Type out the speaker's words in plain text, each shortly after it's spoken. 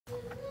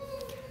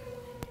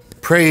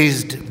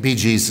Praised be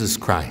Jesus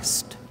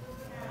Christ.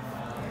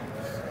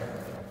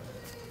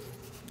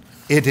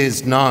 It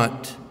is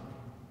not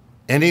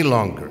any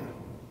longer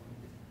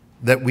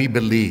that we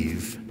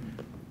believe,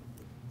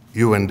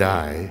 you and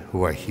I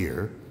who are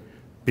here,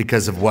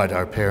 because of what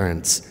our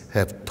parents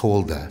have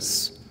told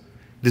us.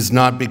 It is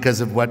not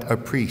because of what our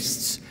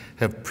priests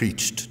have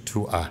preached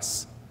to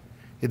us.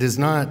 It is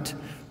not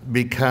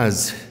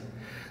because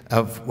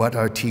of what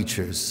our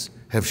teachers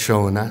have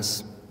shown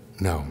us.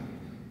 No.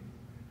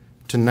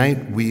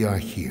 Tonight we are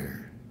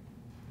here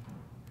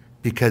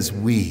because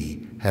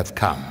we have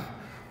come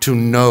to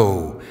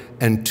know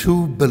and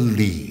to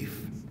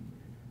believe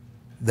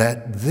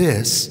that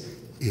this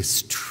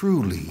is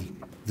truly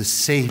the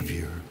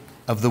Savior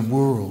of the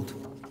world.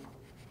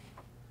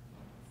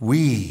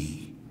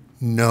 We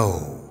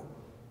know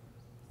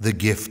the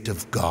gift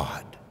of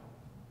God.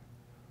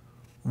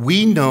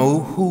 We know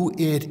who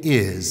it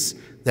is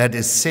that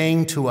is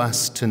saying to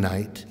us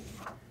tonight,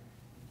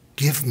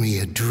 "Give me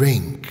a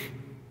drink."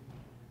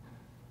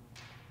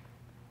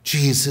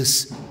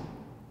 Jesus,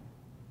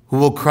 who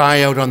will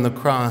cry out on the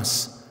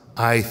cross,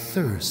 "I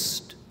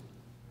thirst,"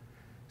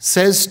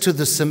 says to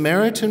the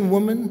Samaritan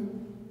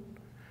woman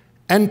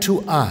and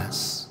to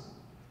us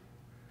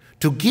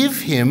to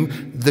give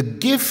him the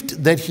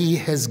gift that he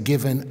has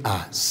given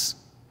us,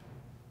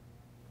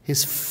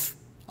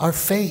 our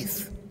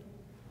faith.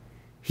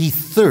 He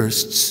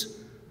thirsts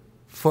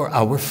for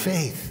our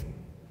faith,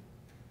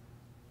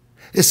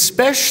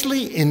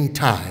 especially in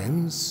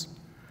times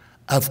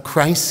of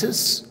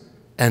crisis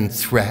and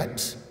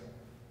threat.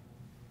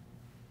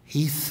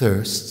 He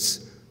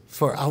thirsts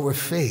for our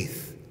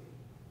faith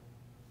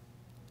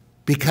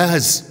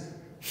because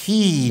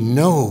he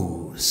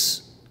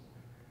knows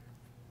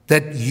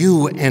that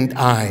you and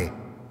I,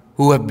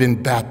 who have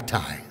been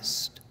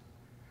baptized,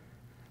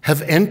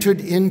 have entered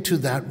into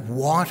that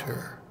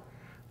water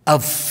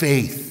of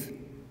faith,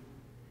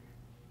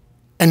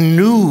 and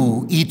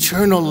new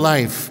eternal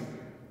life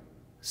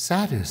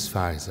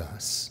satisfies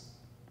us.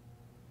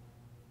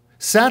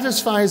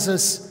 Satisfies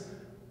us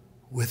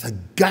with a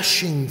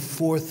gushing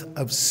forth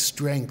of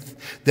strength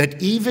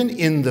that even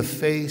in the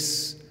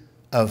face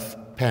of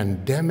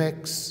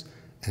pandemics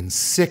and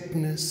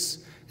sickness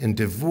and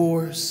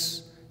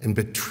divorce and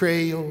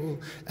betrayal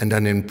and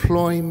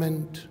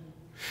unemployment,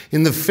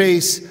 in the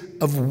face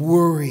of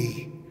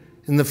worry,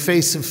 in the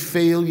face of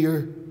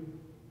failure,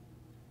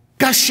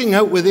 gushing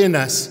out within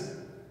us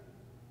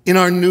in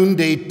our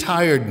noonday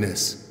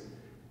tiredness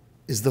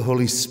is the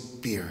Holy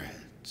Spirit.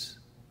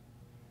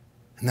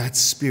 And that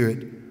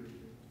Spirit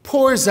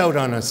pours out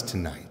on us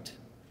tonight,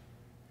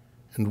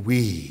 and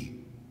we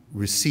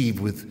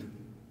receive with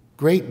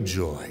great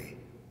joy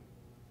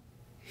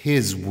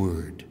his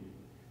word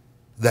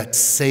that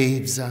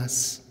saves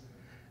us,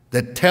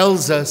 that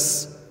tells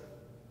us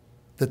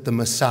that the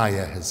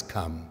Messiah has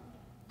come.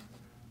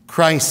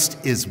 Christ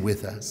is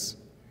with us.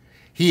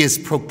 He has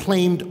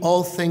proclaimed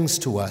all things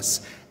to us,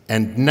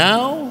 and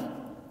now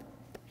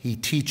he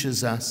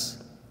teaches us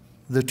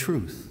the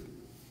truth.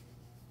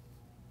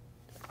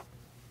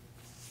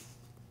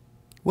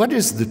 What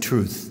is the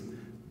truth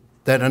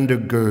that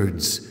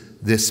undergirds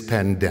this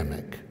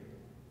pandemic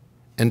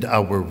and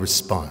our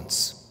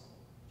response?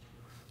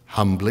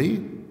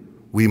 Humbly,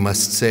 we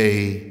must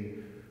say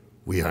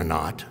we are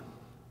not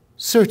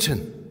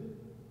certain.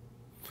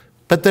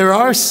 But there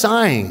are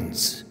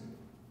signs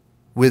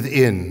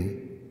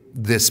within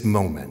this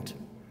moment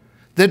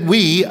that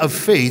we of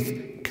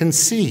faith can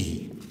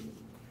see.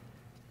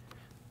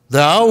 The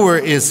hour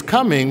is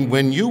coming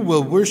when you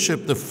will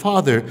worship the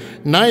Father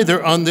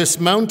neither on this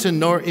mountain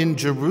nor in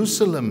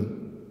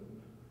Jerusalem.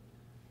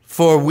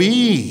 For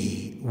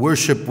we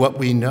worship what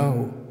we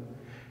know,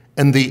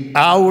 and the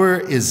hour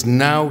is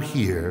now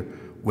here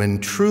when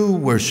true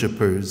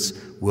worshipers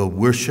will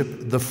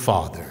worship the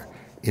Father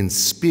in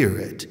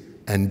spirit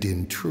and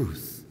in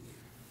truth.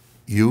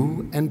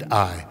 You and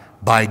I,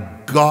 by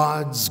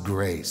God's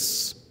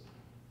grace,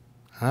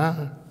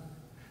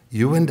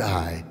 you and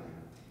I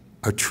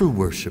are true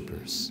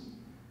worshipers.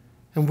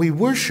 And we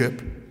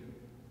worship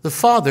the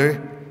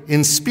Father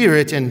in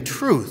spirit and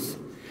truth,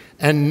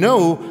 and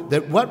know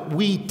that what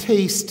we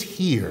taste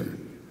here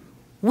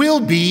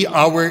will be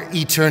our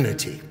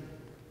eternity.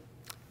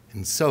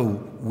 And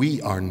so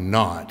we're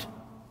not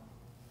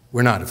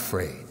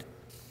afraid.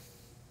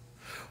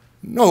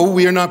 No,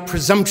 we are not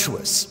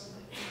presumptuous.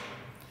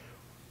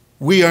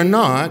 We are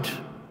not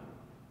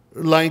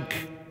like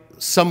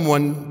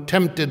someone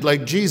tempted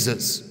like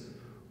Jesus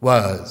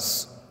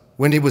was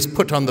when he was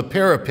put on the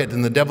parapet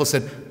and the devil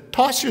said,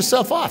 "Toss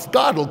yourself off,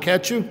 God will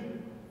catch you."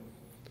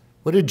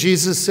 What did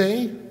Jesus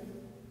say?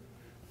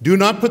 Do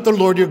not put the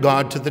Lord your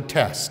God to the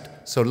test.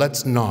 So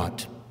let's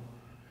not.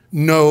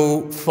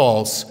 No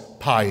false,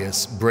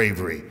 pious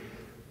bravery.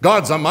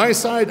 God's on my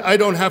side, I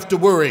don't have to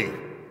worry.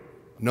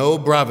 No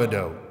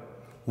bravado.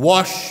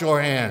 Wash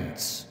your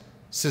hands,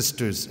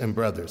 sisters and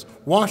brothers.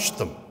 Wash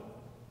them.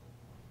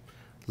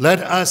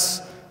 Let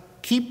us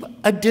keep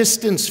a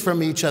distance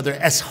from each other,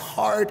 as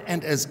hard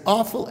and as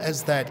awful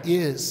as that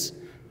is.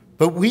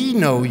 But we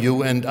know,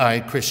 you and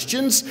I,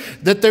 Christians,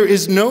 that there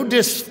is no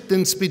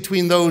distance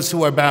between those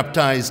who are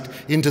baptized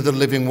into the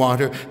living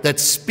water,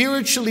 that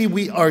spiritually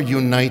we are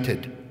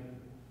united.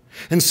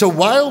 And so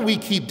while we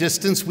keep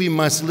distance, we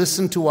must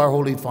listen to our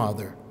Holy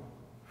Father,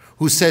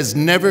 who says,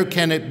 never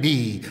can it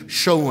be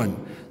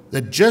shown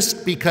that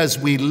just because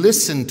we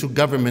listen to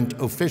government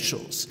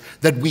officials,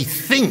 that we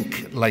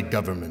think like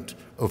government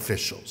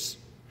officials.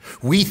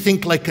 We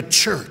think like a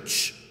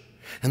church.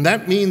 And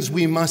that means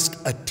we must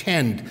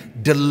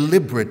attend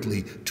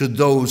deliberately to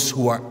those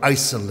who are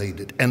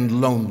isolated and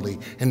lonely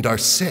and are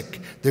sick.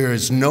 There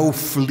is no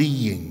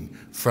fleeing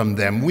from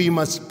them. We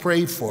must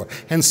pray for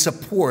and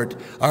support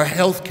our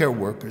healthcare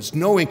workers,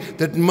 knowing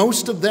that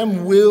most of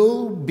them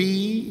will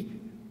be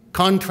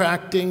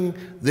contracting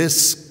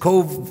this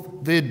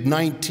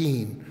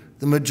COVID-19,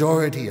 the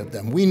majority of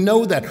them. We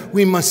know that.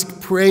 We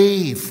must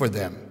pray for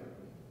them.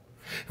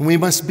 And we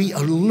must be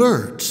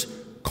alert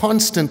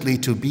constantly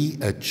to be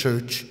a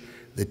church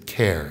that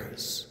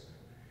cares.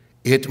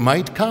 It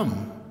might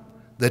come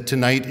that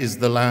tonight is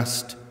the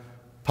last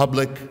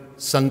public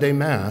Sunday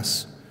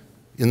Mass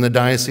in the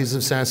Diocese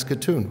of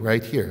Saskatoon,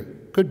 right here.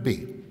 Could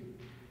be.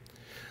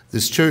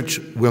 This church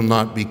will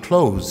not be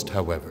closed,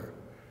 however,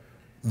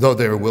 though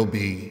there will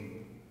be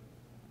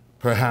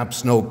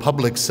perhaps no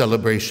public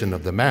celebration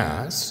of the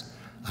Mass.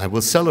 I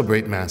will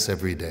celebrate Mass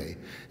every day.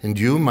 And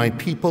you, my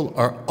people,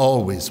 are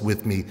always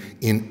with me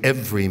in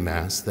every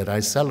Mass that I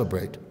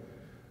celebrate.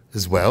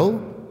 As well,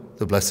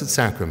 the Blessed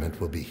Sacrament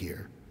will be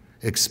here,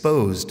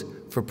 exposed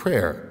for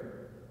prayer,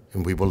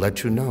 and we will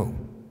let you know.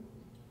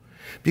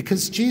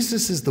 Because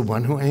Jesus is the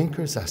one who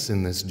anchors us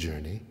in this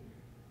journey.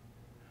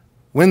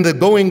 When the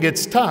going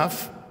gets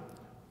tough,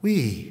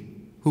 we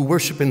who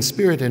worship in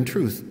spirit and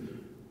truth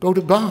go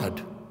to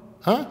God.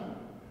 Huh?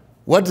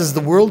 What does the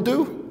world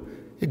do?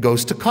 It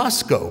goes to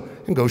Costco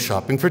and goes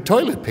shopping for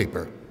toilet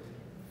paper.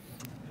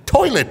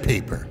 Toilet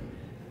paper.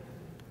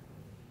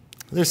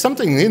 There's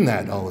something in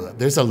that. Oh,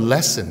 there's a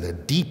lesson, a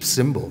deep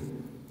symbol.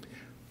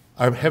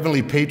 Our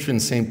heavenly patron,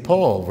 St.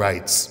 Paul,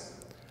 writes,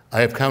 I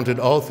have counted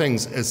all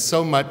things as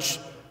so much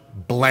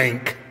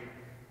blank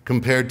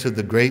compared to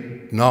the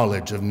great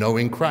knowledge of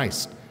knowing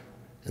Christ.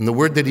 And the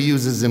word that he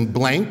uses in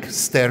blank,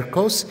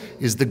 sterkos,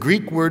 is the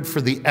Greek word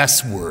for the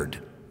S word.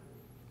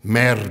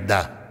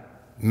 Merda,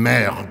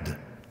 merde,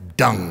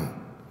 dung.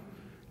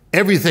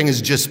 Everything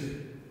is just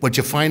what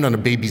you find on a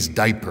baby's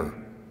diaper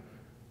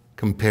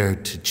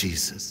compared to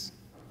Jesus.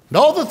 And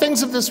all the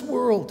things of this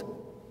world.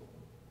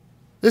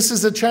 This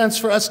is a chance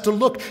for us to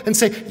look and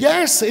say,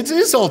 yes, it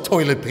is all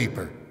toilet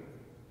paper.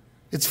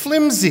 It's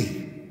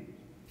flimsy.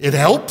 It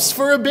helps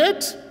for a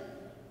bit,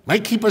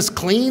 might keep us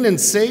clean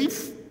and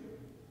safe,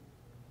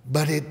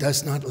 but it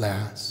does not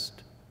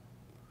last.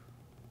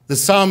 The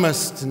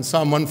psalmist in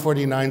Psalm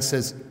 149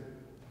 says,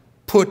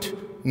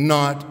 put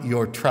not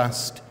your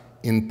trust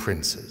in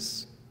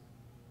princes.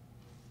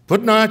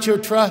 Put not your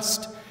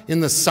trust in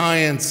the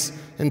science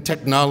and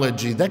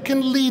technology that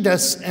can lead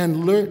us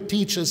and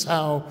teach us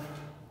how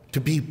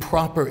to be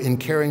proper in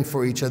caring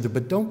for each other,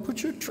 but don't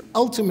put your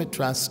ultimate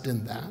trust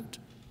in that.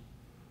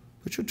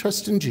 Put your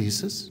trust in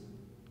Jesus,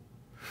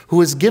 who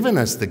has given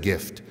us the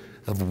gift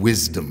of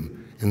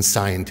wisdom and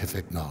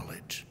scientific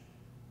knowledge.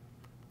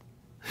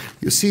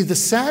 You see, the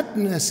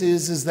sadness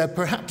is that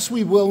perhaps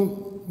we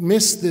will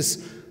miss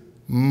this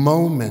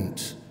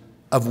moment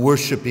of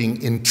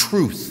worshiping in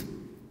truth.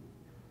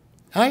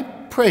 I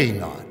pray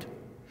not.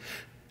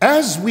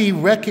 As we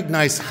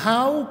recognize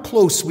how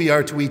close we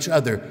are to each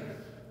other,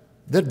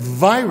 that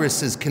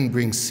viruses can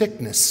bring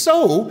sickness,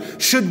 so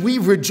should we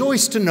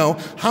rejoice to know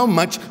how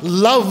much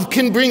love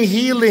can bring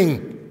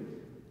healing.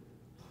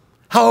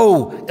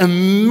 How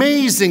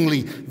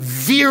amazingly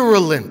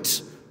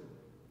virulent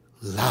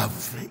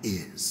love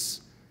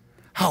is.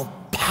 How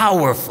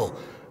powerful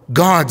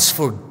God's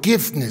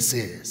forgiveness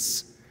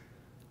is.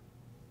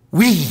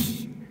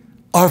 We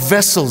are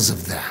vessels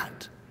of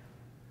that.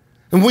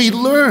 And we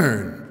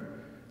learn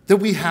that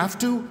we have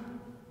to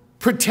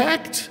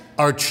protect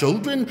our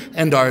children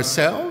and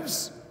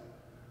ourselves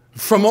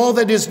from all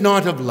that is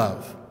not of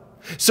love.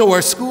 So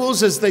our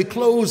schools, as they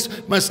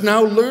close, must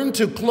now learn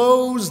to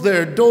close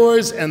their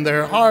doors and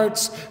their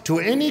hearts to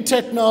any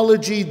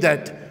technology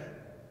that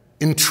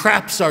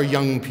entraps our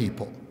young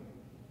people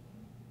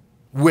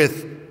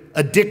with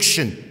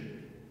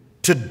addiction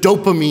to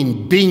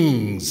dopamine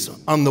bings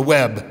on the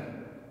web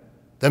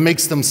that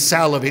makes them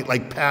salivate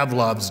like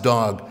Pavlov's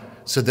dog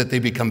so that they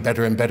become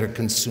better and better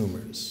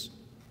consumers.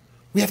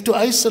 We have to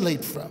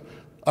isolate from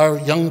our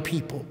young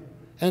people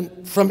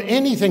and from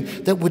anything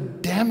that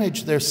would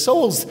damage their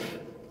souls.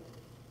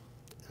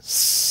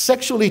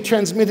 Sexually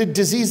transmitted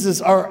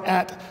diseases are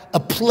at a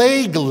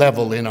plague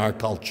level in our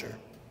culture.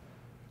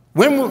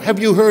 When have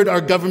you heard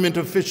our government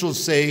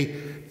officials say,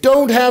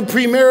 don't have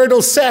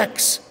premarital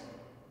sex?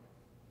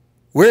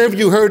 Where have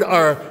you heard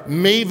our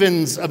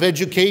mavens of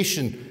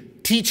education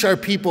teach our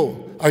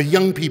people, our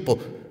young people,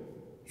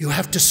 you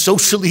have to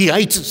socially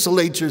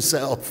isolate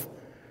yourself?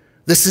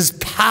 This is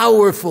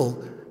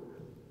powerful.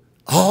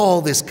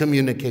 All this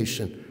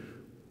communication.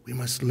 We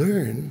must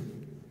learn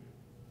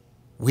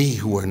We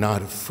who are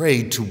not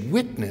afraid to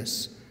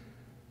witness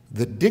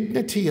the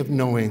dignity of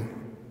knowing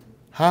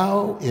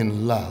how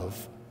in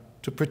love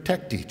to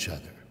protect each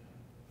other.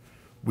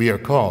 We are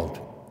called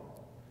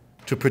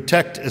to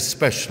protect,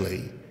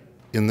 especially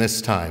in this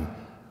time,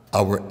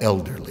 our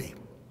elderly.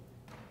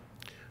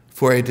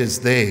 For it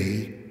is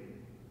they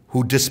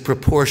who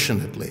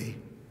disproportionately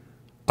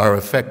are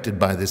affected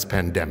by this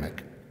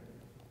pandemic.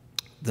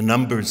 The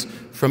numbers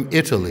from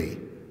Italy,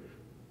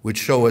 which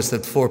show us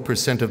that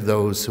 4% of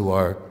those who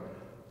are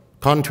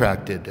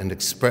contracted and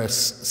express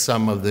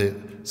some of the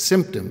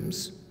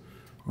symptoms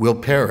will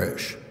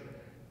perish,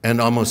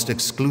 and almost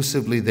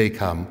exclusively they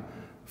come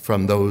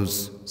from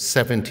those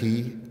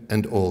 70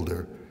 and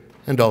older,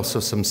 and also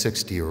some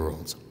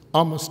 60-year-olds,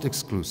 almost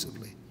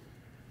exclusively.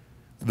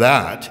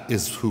 That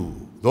is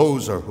who,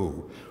 those are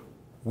who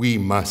we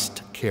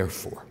must care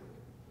for.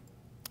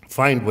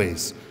 Find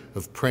ways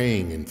of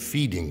praying and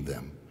feeding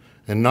them,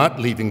 and not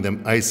leaving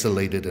them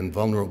isolated and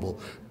vulnerable,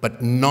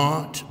 but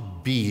not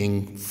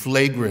being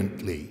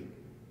flagrantly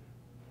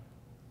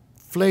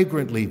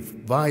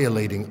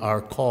violating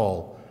our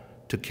call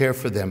to care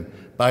for them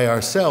by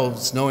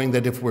ourselves, knowing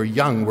that if we're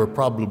young, we're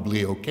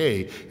probably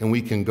okay and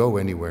we can go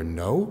anywhere.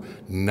 No,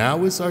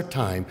 now is our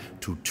time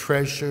to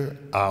treasure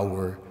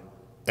our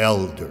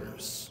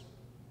elders.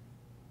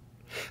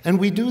 And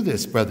we do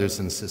this, brothers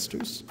and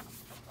sisters,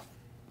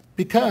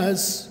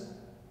 because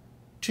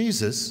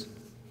Jesus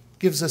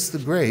gives us the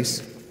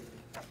grace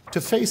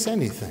to face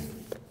anything.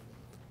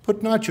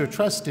 Put not your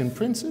trust in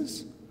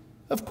princes?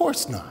 Of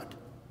course not,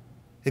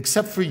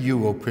 except for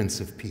you, O Prince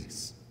of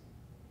Peace.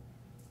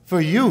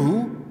 For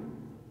you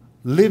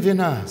live in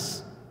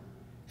us,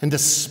 and a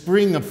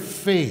spring of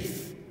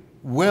faith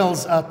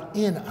wells up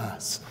in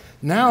us.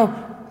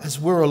 Now, as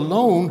we're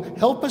alone,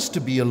 help us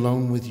to be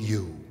alone with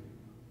you.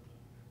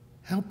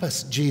 Help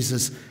us,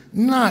 Jesus,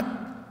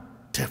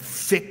 not to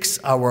fix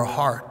our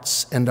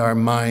hearts and our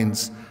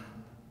minds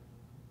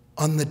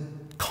on the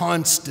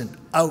constant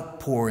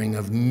outpouring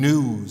of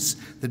news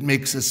that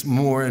makes us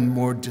more and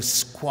more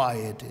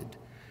disquieted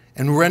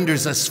and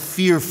renders us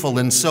fearful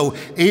and so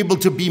able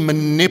to be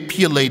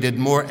manipulated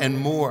more and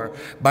more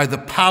by the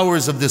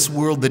powers of this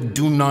world that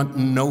do not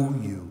know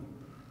you.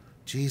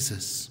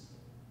 Jesus,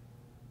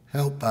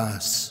 help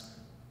us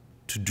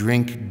to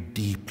drink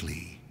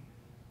deeply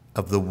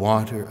of the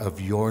water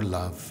of your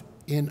love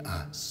in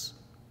us.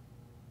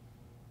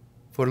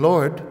 For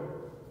Lord,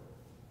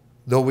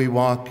 though we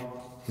walk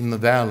in the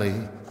valley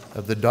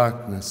of the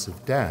darkness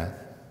of death,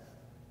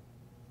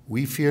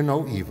 we fear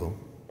no evil,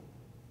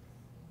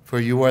 for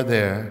you are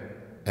there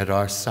at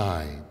our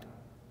side.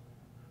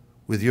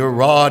 With your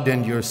rod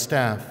and your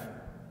staff,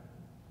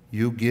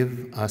 you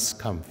give us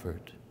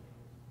comfort.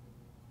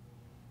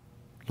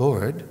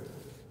 Lord,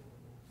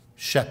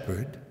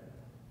 shepherd,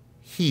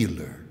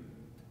 healer,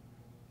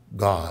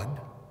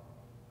 God,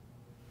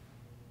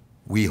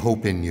 we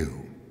hope in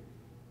you.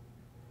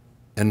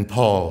 And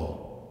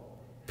Paul,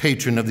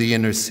 patron of the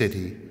inner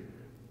city,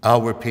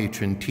 our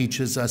patron,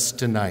 teaches us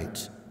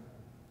tonight,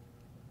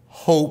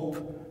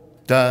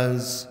 hope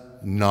does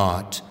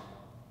not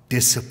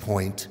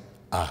disappoint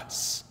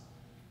us,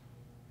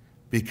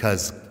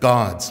 because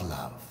God's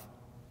love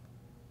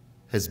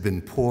has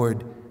been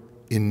poured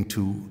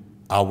into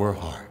our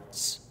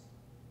hearts.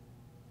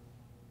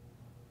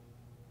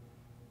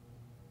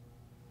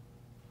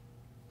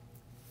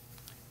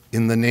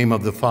 In the name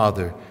of the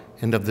Father,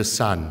 and of the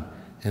Son,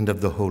 and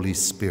of the Holy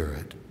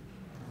Spirit.